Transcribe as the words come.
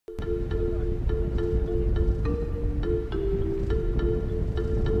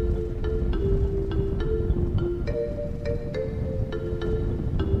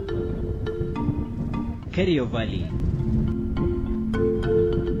Kerio Valley.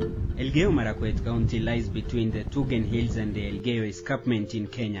 Elgeyo-Marakwet County lies between the Tugen Hills and the Elgeyo Escarpment in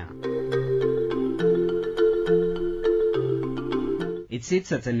Kenya. It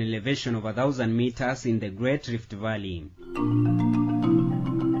sits at an elevation of 1,000 meters in the Great Rift Valley.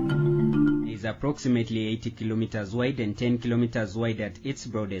 It is approximately 80 kilometers wide and 10 kilometers wide at its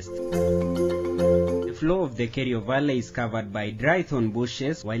broadest. The floor of the Kerio Valley is covered by dry thorn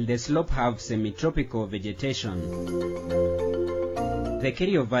bushes, while the slope have semi-tropical vegetation. The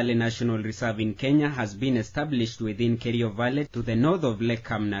Kerio Valley National Reserve in Kenya has been established within Kerio Valley to the north of Lake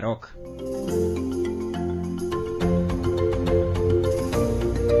Narok.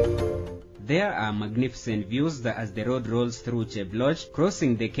 There are magnificent views as the road rolls through Cheploch,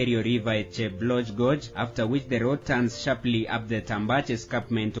 crossing the Kerio River at Cheploch Gorge, after which the road turns sharply up the tarmacked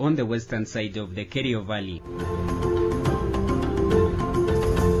escarpment on the western side of the Kerio Valley.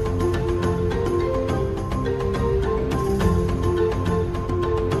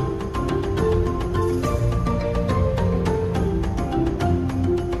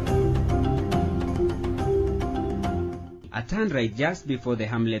 A turn right just before the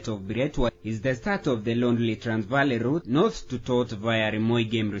hamlet of Biretwa is the start of the lonely Trans-Valley route north to Tot via Rimoi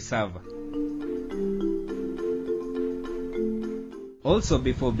Game Reserve. Also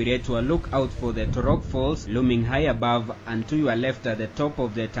before Biretwa, look out for the Torok Falls looming high above and to your left at the top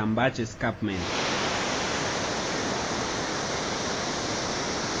of the tarmacked escarpment.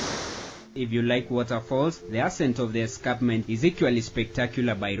 If you like waterfalls, the ascent of the escarpment is equally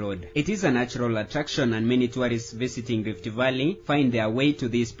spectacular by road. It is a natural attraction and many tourists visiting Rift Valley find their way to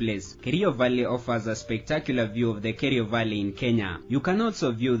this place. Kerio Valley offers a spectacular view of the Kerio Valley in Kenya. You can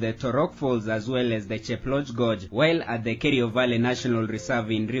also view the Torok Falls as well as the Cheploch Gorge while at the Kerio Valley National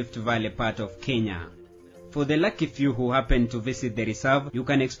Reserve in Rift Valley part of Kenya. For the lucky few who happen to visit the reserve, you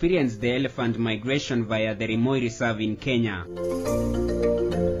can experience the elephant migration via the Rimoi Reserve in Kenya.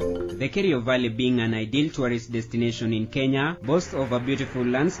 The Kerio Valley, being an ideal tourist destination in Kenya, boasts of a beautiful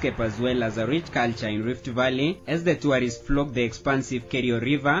landscape as well as a rich culture in Rift Valley as the tourists flock the expansive Kerio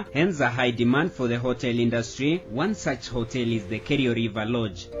River, hence a high demand for the hotel industry. One such hotel is the Kerio River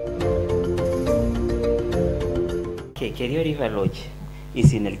Lodge. Kerio River Lodge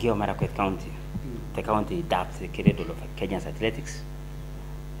is in Elgeyo-Marakwet County, the county dubbed the cradle of Kenya's athletics,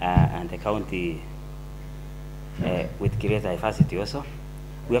 and the county with great diversity also.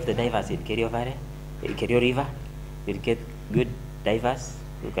 We have the divers in Kerio Valley, Kerio River. We get good divers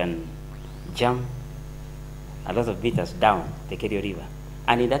who can jump a lot of meters down the Kerio River.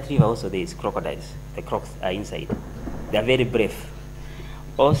 And in that river also there is crocodiles. The crocs are inside. They are very brave.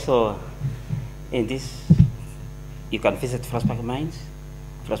 Also, in this, you can visit Frostback Mines.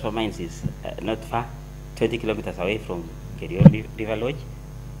 Frostback Mines is not far, 20 kilometers away from Kerio River Lodge.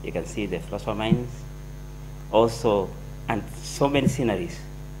 You can see the Frostback Mines. Also, and so many sceneries.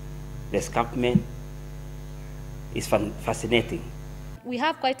 The escarpment is fascinating. We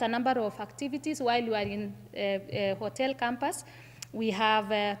have quite a number of activities while you are in a hotel campus. We have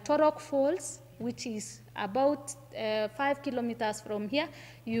Torok Falls, which is about 5 kilometers from here.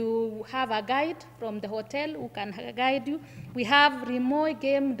 You have a guide from the hotel who can guide you. We have Rimoi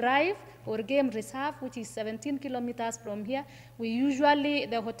Game Drive or Game Reserve, which is 17 kilometers from here.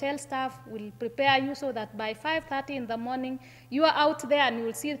 The hotel staff will prepare you so that by 5:30 in the morning, you are out there and you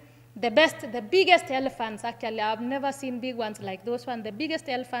will see the biggest elephants. Actually, I've never seen big ones like those ones, the biggest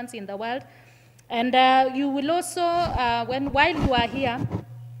elephants in the world. And you will also, while you are here,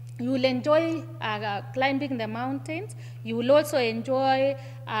 you will enjoy climbing the mountains. You will also enjoy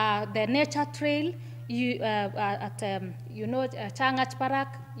the nature trail. At Changach Park,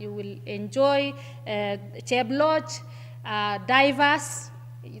 you will enjoy Cheploch divers.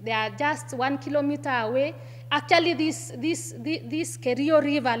 They are just 1 kilometer away. Actually, this Kerio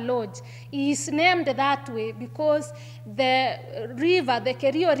River Lodge is named that way because the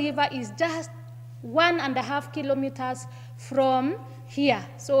Kerio River is just 1.5 kilometers from here.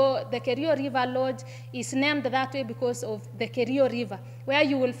 So the Kerio River Lodge is named that way because of the Kerio River, where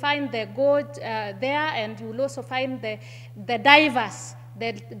you will find the gorge there, and you will also find the divers,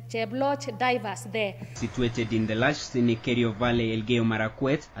 the Cheploch divers there. Situated in the lush scenic Kerio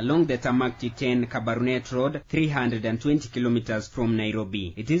Valley-Elgeyo-Marakwet along the tarmacked Iten-Kabarnet road, 320 kilometers from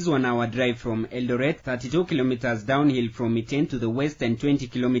Nairobi. It is 1 hour drive from Eldoret, 32 kilometers downhill from Iten to the west and 20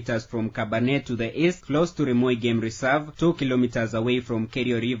 kilometers from Kabarnet to the east, close to Rimoi Game Reserve, 2 kilometers away from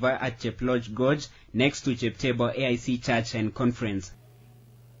Kerio River at Cheploch Gorge, next to Cheptebo AIC Church and Conference.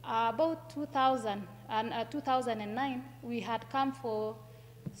 About 2009, we had come for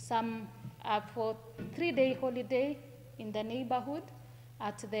 3-day holiday in the neighborhood.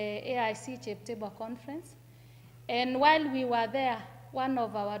 at the AIC Cheptebo Conference. And while we were there, one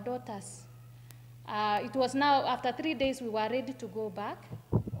of our daughters, it was now after 3 days we were ready to go back.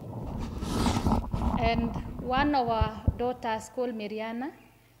 And one of our daughters, called Mariana,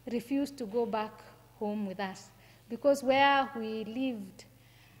 refused to go back home with us because where we live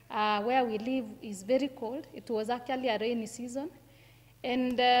is very cold. It was actually a rainy season.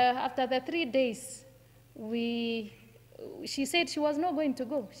 And after the 3 days, she said she was not going to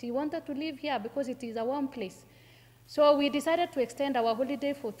go. She wanted to live here because it is a warm place. So we decided to extend our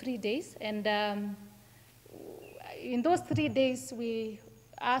holiday for 3 days. And in those 3 days, we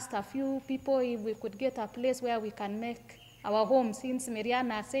asked a few people if we could get a place where we can make our home. Since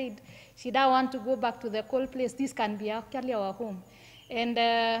Mariana said she doesn't want to go back to the cold place, this can be actually our home. And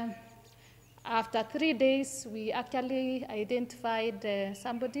after 3 days, we actually identified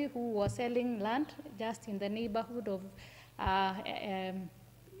somebody who was selling land just in the neighborhood of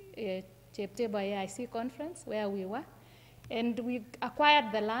Cheptebo AIC Conference, where we were. And we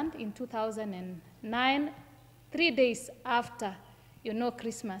acquired the land in 2009, 3 days after,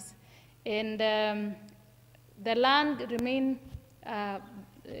 Christmas. And the land remained,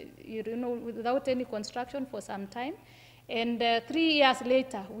 without any construction for some time. And 3 years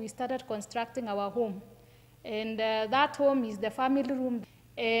later, we started constructing our home. And that home is the family room.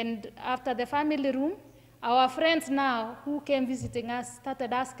 And after the family room, our friends now who came visiting us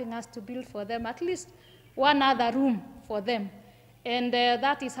started asking us to build for them at least one other room for them. And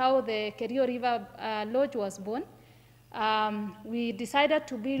that is how the Kerio River Lodge was born. We decided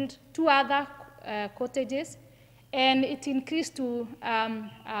to build 2 other cottages, and it increased to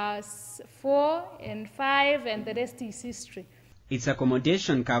 4 and 5, and the rest is history. Its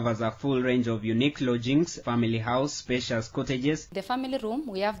accommodation covers a full range of unique lodgings, family house, spacious cottages. The family room,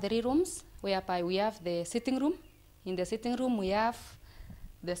 we have 3 rooms, whereby we have the sitting room. In the sitting room, we have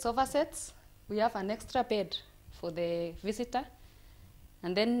the sofa sets. We have an extra bed for the visitor.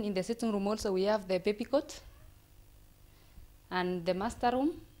 And then in the sitting room also, we have the baby cot, and the master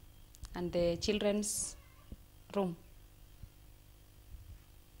room, and the children's room.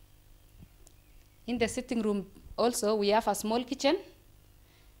 In the sitting room also, we have a small kitchen.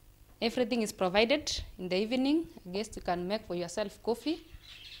 Everything is provided. In the evening, a guest, you can make for yourself coffee.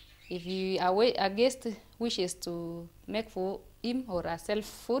 If a guest wishes to make for him or herself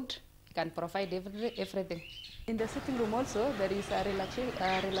food, you can provide everything. In the sitting room also, there is a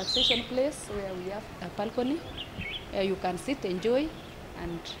relaxation place where we have a balcony where you can sit, enjoy,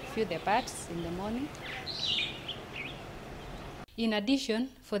 and feel the birds in the morning. In addition,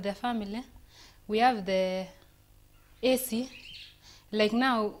 for the family, we have the AC. Like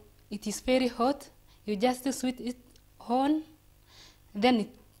now, it is very hot. You just switch it on, then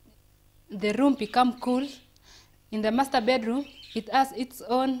the room becomes cool. In the master bedroom, it has its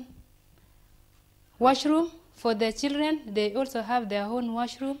own washroom. For the children, they also have their own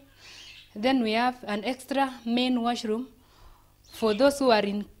washroom. Then we have an extra main washroom for those who are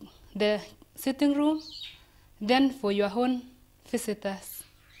in the sitting room, then for your own visitors.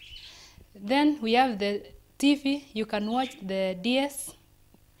 Then we have the TV. You can watch the DS.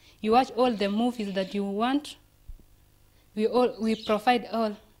 You watch all the movies that you want. We provide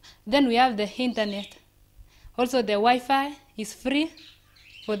all. Then we have the internet. Also the Wi-Fi is free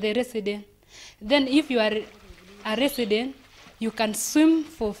for the resident. Then if you are a resident, you can swim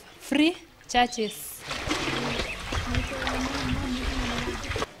for free charges.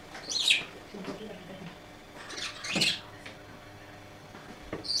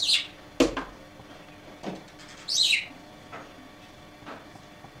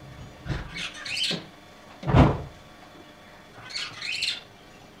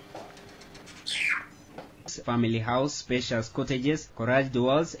 Family house, spacious cottages, garage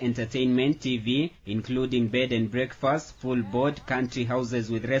walls, entertainment, TV, including bed and breakfast, full board, country houses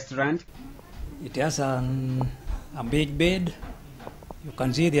with restaurant. It has a big bed. You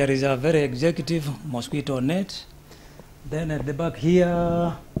can see there is a very executive mosquito net. Then at the back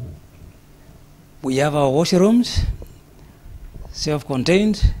here, we have our washrooms,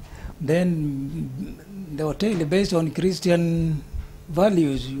 self-contained. Then the hotel based on Christian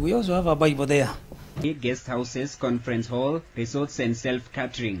values. We also have a Bible there. Guest houses, conference hall, resorts and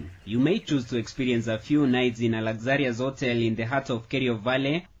self-catering. You may choose to experience a few nights in a luxurious hotel in the heart of Kerio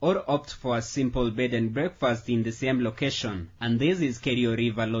Valley or opt for a simple bed and breakfast in the same location. And this is Kerio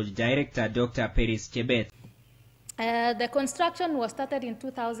River Lodge Director Dr. Peris Chebet. The construction was started in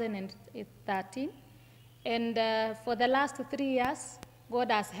 2013, and for the last 3 years,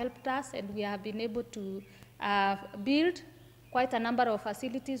 God has helped us, and we have been able to build quite a number of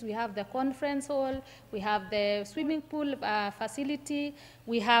facilities. We have the conference hall, we have the swimming pool facility,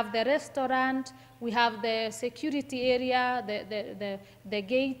 we have the restaurant, we have the security area, the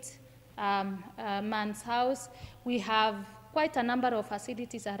gate man's house. We have quite a number of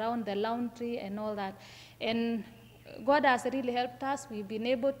facilities around the laundry and all that. And God has really helped us. We've been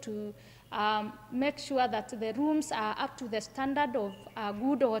able to make sure that the rooms are up to the standard of a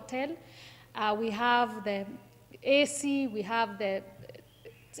good hotel. We have the AC, we have the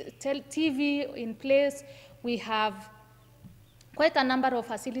TV in place, we have quite a number of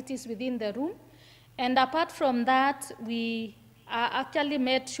facilities within the room. And apart from that, we actually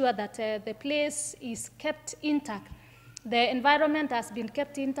made sure that the place is kept intact. The environment has been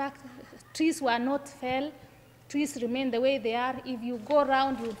kept intact. Trees were not felled. Trees remain the way they are. If you go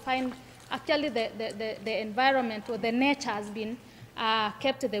around, you'll find actually the environment or the nature has been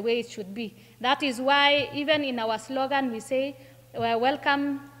kept the way it should be. That is why even in our slogan we say,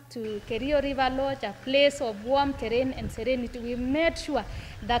 welcome to Kerio River Lodge, a place of warm terrain and serenity. We made sure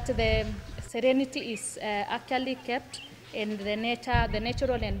that the serenity is actually kept and the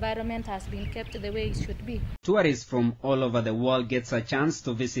natural environment has been kept the way it should be. Tourists from all over the world gets a chance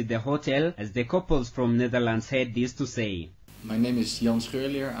to visit the hotel, as the couples from Netherlands had this to say. My name is Jan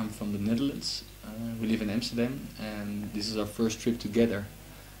Scheurlier, I'm from the Netherlands. We live in Amsterdam and this is our first trip together.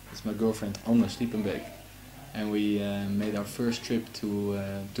 It's my girlfriend Anne Stiepenbeek. And we made our first trip to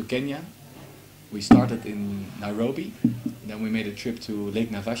Kenya. We started in Nairobi, then we made a trip to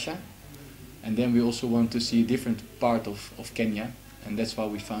Lake Naivasha. And then we also want to see a different part of Kenya, and that's why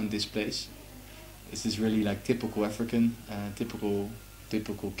we found this place. This is really like typical African, typical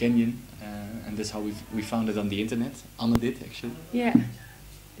Kenyan, and that's how we found it on the internet. Anna did actually. Yeah,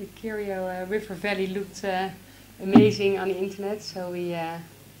 the Kerio River Valley looked amazing on the internet, so we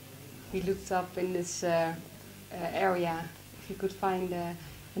looked up in this area if you could find a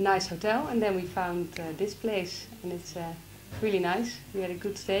nice hotel, and then we found this place, and it's really nice. We had a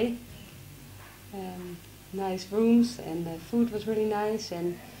good stay. Nice rooms, and the food was really nice,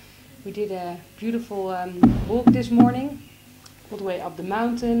 and we did a beautiful walk this morning all the way up the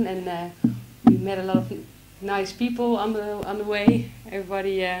mountain, and we met a lot of nice people on the way.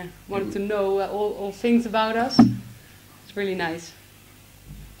 Everybody wanted to know all things about us. It's really nice.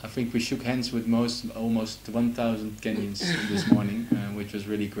 I think we shook hands with almost 1,000 Kenyans this morning, which was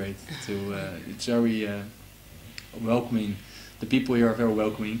really great. It's very welcoming. The people here are very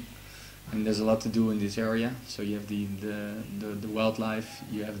welcoming. And there's a lot to do in this area. So you have the wildlife,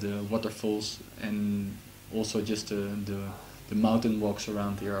 you have the waterfalls, and also just the mountain walks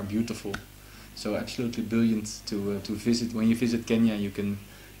around here are beautiful. So absolutely brilliant to visit. When you visit Kenya,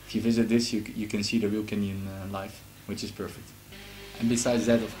 if you visit this, you can see the real Kenyan life, which is perfect. And besides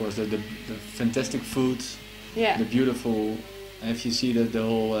that, of course, the fantastic food, yeah. The beautiful. If you see the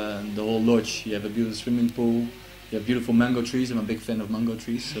whole lodge, you have a beautiful swimming pool. You have beautiful mango trees. I'm a big fan of mango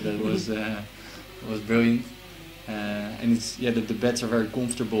trees, so that was brilliant. And the beds are very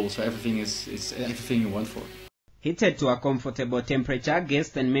comfortable, so everything is everything you want for. Heated to a comfortable temperature,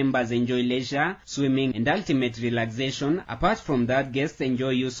 guests and members enjoy leisure, swimming, and ultimate relaxation. Apart from that, guests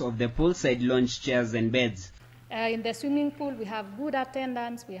enjoy use of the poolside lounge chairs and beds. In the swimming pool, we have good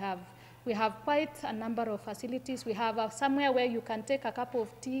attendance. We have quite a number of facilities. We have somewhere where you can take a cup of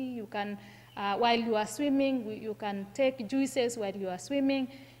tea. You can. While you are swimming, you can take juices while you are swimming,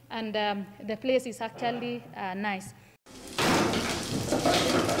 and the place is actually nice.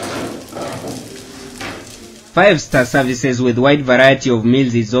 5-star services with wide variety of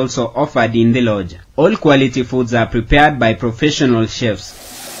meals is also offered in the lodge. All quality foods are prepared by professional chefs.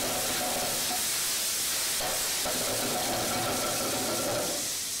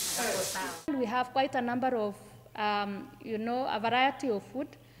 We have quite a number of, a variety of food.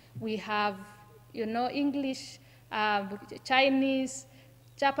 We have, English, Chinese,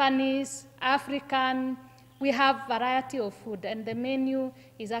 Japanese, African. We have variety of food, and the menu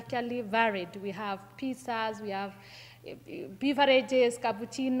is actually varied. We have pizzas, we have beverages,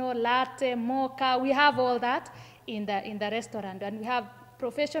 cappuccino, latte, mocha. We have all that in the restaurant, and we have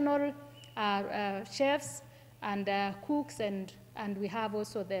professional chefs and cooks, and we have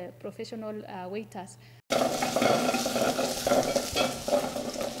also the professional waiters.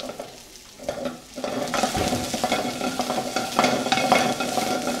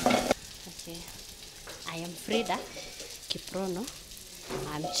 I am Frida Kiprono.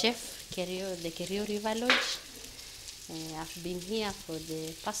 I'm chef the Kerio River Lodge. I've been here for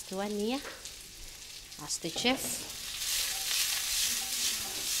the past 1 year as the chef.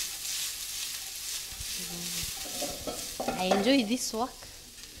 I enjoy this work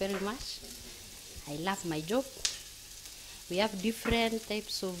very much. I love my job, We have different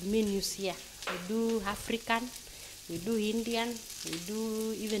types of menus here. We do African, we do Indian, we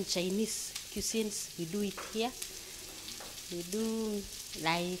do even Chinese cuisines. We do it here. We do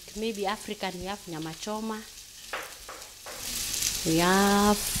like maybe African. We have nyama choma. We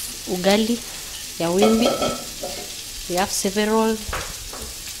have ugali, ya wimbi. We have several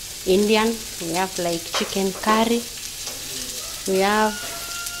Indian. We have like chicken curry. We have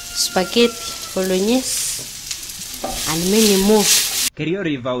spaghetti bolognese and many more. Kerio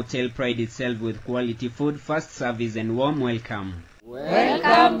River Hotel prides itself with quality food, fast service and warm welcome.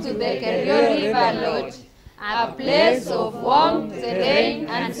 Welcome to the Kerio River Lodge, a place of warmth, terrain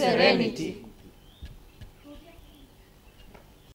and serenity.